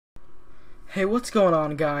Hey, what's going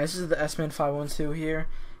on, guys? This is the S-Man 512 here,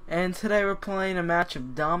 and today we're playing a match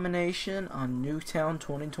of domination on Nuketown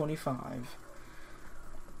 2025.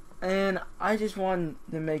 And I just wanted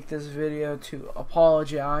to make this video to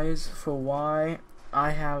apologize for why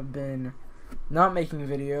I have been not making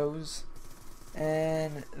videos.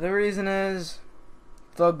 And the reason is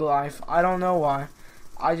thug life. I don't know why.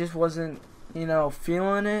 I just wasn't,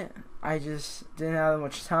 feeling it. I just didn't have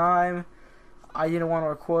much time. I didn't want to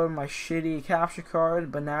record my shitty capture card,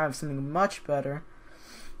 but now I have something much better.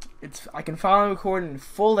 I can finally record in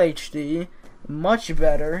full HD, much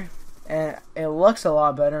better, and it looks a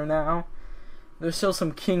lot better now. There's still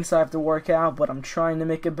some kinks I have to work out, but I'm trying to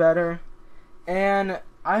make it better. And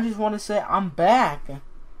I just want to say I'm back.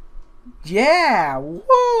 Yeah,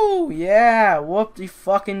 woo, yeah,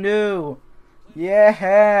 whoop-de-fucking-do.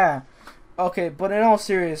 Yeah. Okay, but in all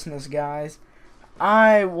seriousness, guys,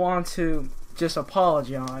 I want to just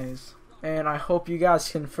apologize, and I hope you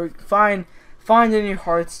guys can find in your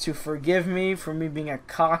hearts to forgive me for me being a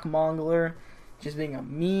cockmonger, just being a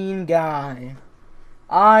mean guy.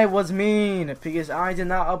 I was mean because I did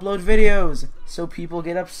not upload videos, so people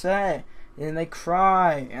get upset and they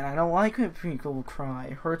cry, and I don't like when people cry.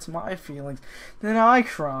 It hurts my feelings. Then I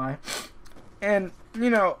cry, and I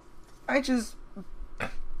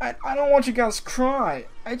don't want you guys to cry.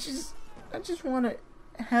 I just want to.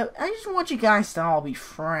 I just want you guys to all be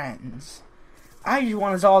friends. I just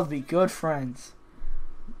want us all to be good friends.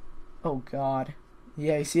 Oh God.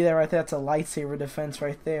 Yeah, you see that right there? That's a lightsaber defense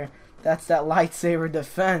right there. That's that lightsaber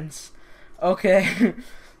defense. Okay.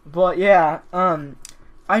 But yeah,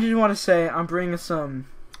 I just want to say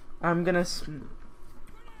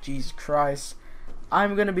Jesus Christ.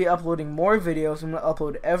 I'm gonna be uploading more videos. I'm gonna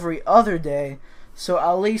upload every other day. So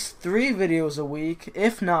at least 3 videos a week,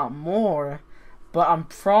 if not more. But I'm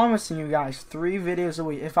promising you guys 3 videos a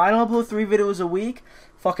week. If I don't upload 3 videos a week,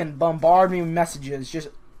 fucking bombard me with messages. Just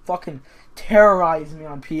fucking terrorize me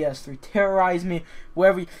on PS3. Terrorize me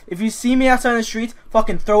wherever. If you see me outside in the streets,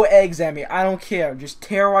 fucking throw eggs at me. I don't care. Just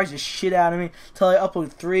terrorize the shit out of me till I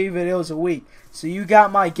upload 3 videos a week. So you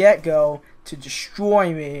got my get-go to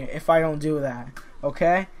destroy me if I don't do that.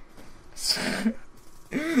 Okay? So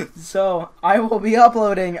I will be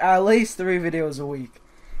uploading at least 3 videos a week.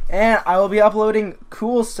 And I will be uploading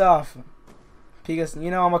cool stuff. Because,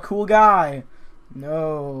 I'm a cool guy.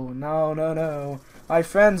 No. My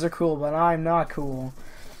friends are cool, but I'm not cool.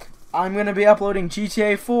 I'm going to be uploading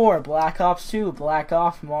GTA 4, Black Ops 2, Black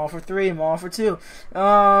Ops, Modern Warfare 3, Modern Warfare 2,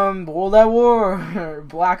 World at War,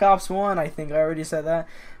 Black Ops 1, I think I already said that.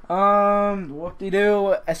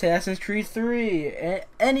 Whoop-de-doo, Assassin's Creed 3,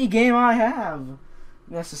 any game I have,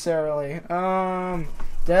 necessarily.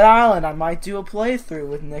 Dead Island, I might do a playthrough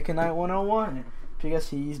with Nick and Knight 101 because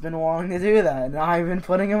he's been wanting to do that, and I've been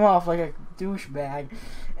putting him off like a douchebag.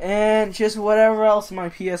 And just whatever else in my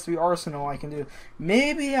PS3 arsenal I can do.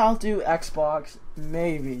 Maybe I'll do Xbox,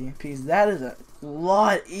 maybe, because that is a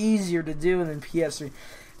lot easier to do than PS3.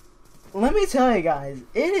 Let me tell you guys,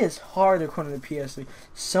 it is hard to record on the PS3.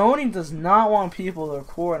 Sony does not want people to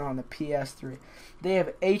record on the PS3. They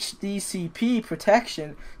have HDCP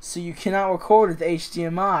protection, so you cannot record with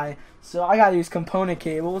HDMI. So I gotta use component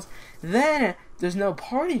cables. Then there's no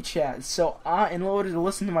party chat. So in order to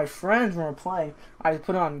listen to my friends when we're playing, I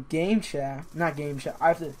put it on game chat. Not game chat. I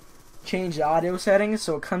have to change the audio settings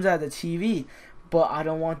so it comes out of the TV. But I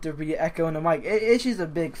don't want there to be echo in the mic. It's just a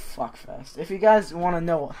big fuckfest. If you guys want to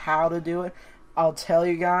know how to do it, I'll tell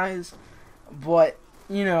you guys. But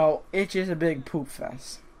it's just a big poop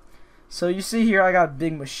fest. So you see here, I got a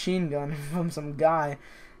big machine gun from some guy.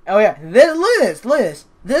 Oh yeah, look at this.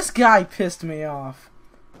 This guy pissed me off.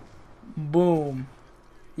 Boom.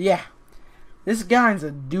 Yeah. This guy's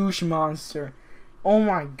a douche monster. Oh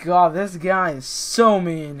my God, this guy is so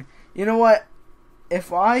mean. You know what?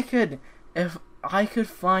 If I could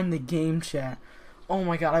find the game chat. Oh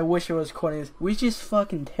my God, I wish I was recording this. We just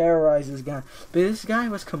fucking terrorized this guy. But this guy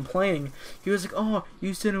was complaining. He was like, oh,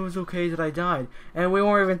 you said it was okay that I died. And we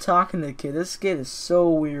weren't even talking to the kid. This kid is so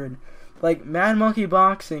weird. Like, Mad Monkey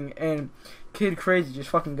Boxing and Kid Crazy just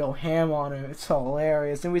fucking go ham on him. It's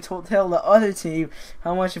hilarious. And we tell the other team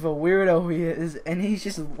how much of a weirdo he is. And he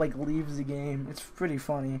just, like, leaves the game. It's pretty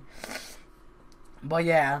funny. But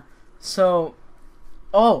yeah. So,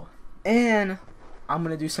 and I'm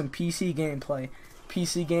going to do some PC gameplay.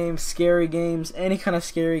 PC games, scary games, any kind of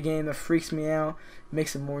scary game that freaks me out,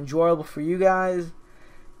 makes it more enjoyable for you guys,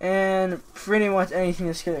 and pretty much anything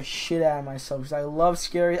to scare the shit out of myself, because I love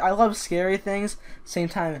scary things, same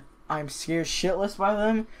time I'm scared shitless by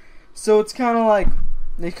them, so it's kind of like,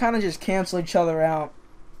 they kind of just cancel each other out,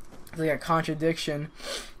 it's like a contradiction,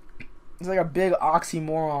 It's like a big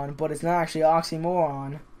oxymoron, but it's not actually an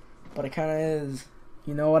oxymoron. But it kind of is.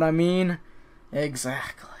 You know what I mean?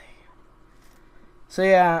 Exactly. So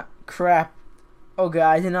yeah, crap. Oh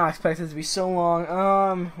god, I did not expect this to be so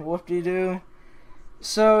long. Whoop-de-doo.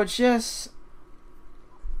 So just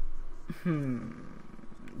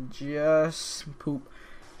just poop.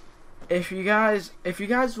 If you guys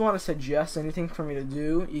want to suggest anything for me to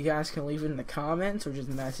do, you guys can leave it in the comments or just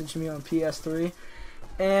message me on PS3,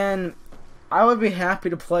 and I would be happy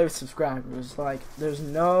to play with subscribers. Like, there's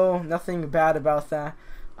nothing bad about that.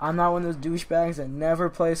 I'm not one of those douchebags that never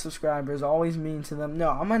play subscribers, always mean to them. No,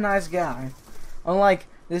 I'm a nice guy. Unlike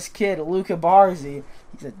this kid, Luca Barzi,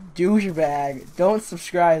 he's a douchebag. Don't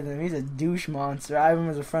subscribe to him. He's a douche monster. I have him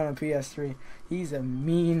as a friend on PS3. He's a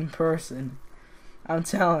mean person. I'm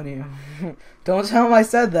telling you. Don't tell him I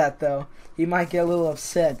said that, though. He might get a little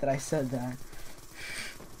upset that I said that.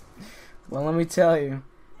 Well, let me tell you.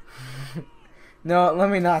 No, let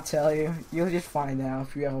me not tell you. You'll just find out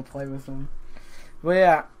if you ever play with him. But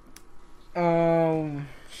yeah.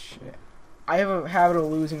 Shit. I have a habit of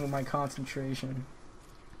losing my concentration.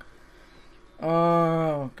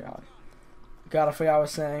 Oh, God. Gotta forget what I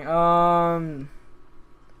was saying.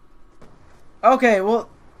 Okay, well,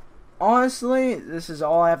 honestly, this is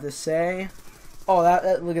all I have to say. Oh,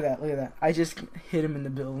 that look at that. I just hit him in the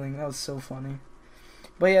building. That was so funny.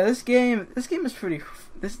 But yeah, this game is pretty.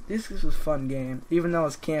 This was a fun game, even though I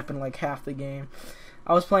was camping like half the game.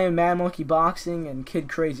 I was playing Mad Monkey Boxing and Kid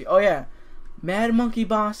Crazy. Oh yeah, Mad Monkey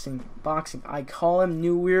Boxing. I call him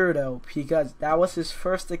New Weirdo because that was his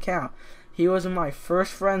first account. He was one of my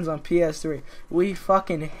first friends on PS3. We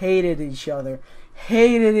fucking hated each other.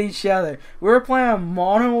 We were playing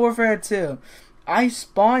Modern Warfare 2. I not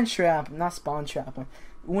spawn trap him.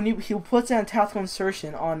 When he puts down tactical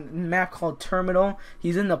insertion on a map called Terminal,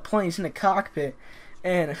 he's in the plane, he's in the cockpit,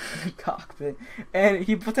 and and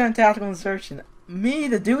he puts down tactical insertion. Me,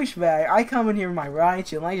 the douchebag, I come in here with my riot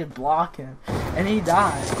shield, and I just block him, and he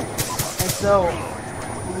dies. And so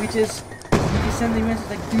he just sends me a message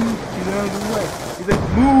like, dude, get out of the way. He's like,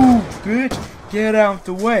 move, bitch, get out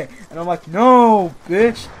the way. And I'm like, no,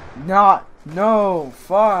 bitch, no,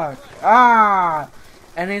 fuck,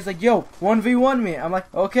 And he's like, yo, 1v1 me. I'm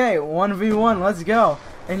like, okay, 1v1, let's go.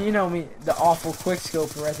 And you know me, the awful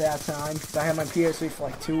quickscoper at that time, because I had my PS3 for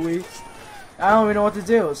like 2 weeks. I don't even know what to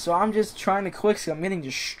do, so I'm just trying to quickscope. I'm getting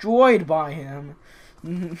destroyed by him.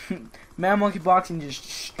 Mad Monkey Boxing just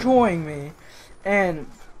destroying me. And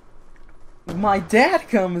my dad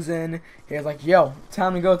comes in. He's like, yo,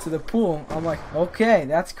 time to go to the pool. I'm like, okay,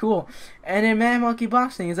 that's cool. And then Mad Monkey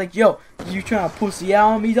Boxing, he's like, yo, you trying to pussy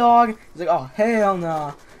out on me, dog? He's like, oh, hell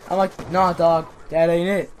nah. I'm like, nah, dog, that ain't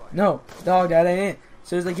it. No, dog, that ain't it.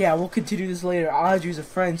 So he's like, yeah, we'll continue this later. I'll add you as a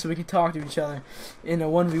friend so we can talk to each other in a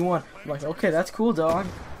 1v1. I'm like, okay, that's cool, dog.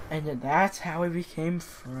 And then that's how we became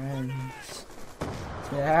friends.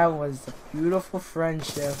 So that was a beautiful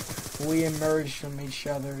friendship. We emerged from each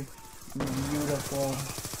other. Beautiful.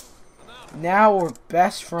 Now we're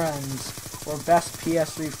best friends. We're best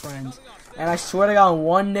PS3 friends. And I swear to God,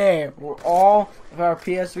 one day, we're all of our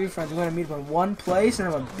PS3 friends. We're going to meet up in one place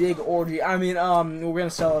and have a big orgy. I mean, we're going to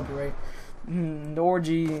celebrate. The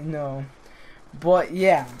orgy, no. But,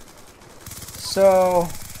 yeah. So,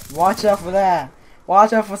 watch out for that.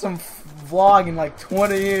 Watch out for some vlog in like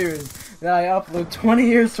 20 years that I upload 20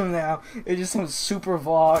 years from now. It's just some super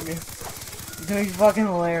vlog. It's gonna be fucking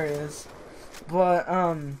hilarious. But,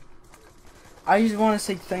 I just want to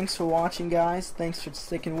say thanks for watching, guys. Thanks for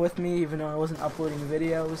sticking with me, even though I wasn't uploading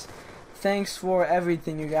videos. Thanks for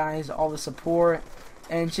everything, you guys, all the support.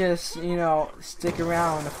 And just, you know, stick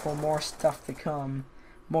around for more stuff to come.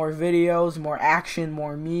 More videos, more action,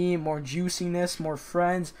 more me, more juiciness, more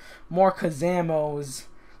friends, more Kazamos.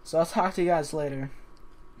 So I'll talk to you guys later.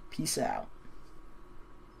 Peace out.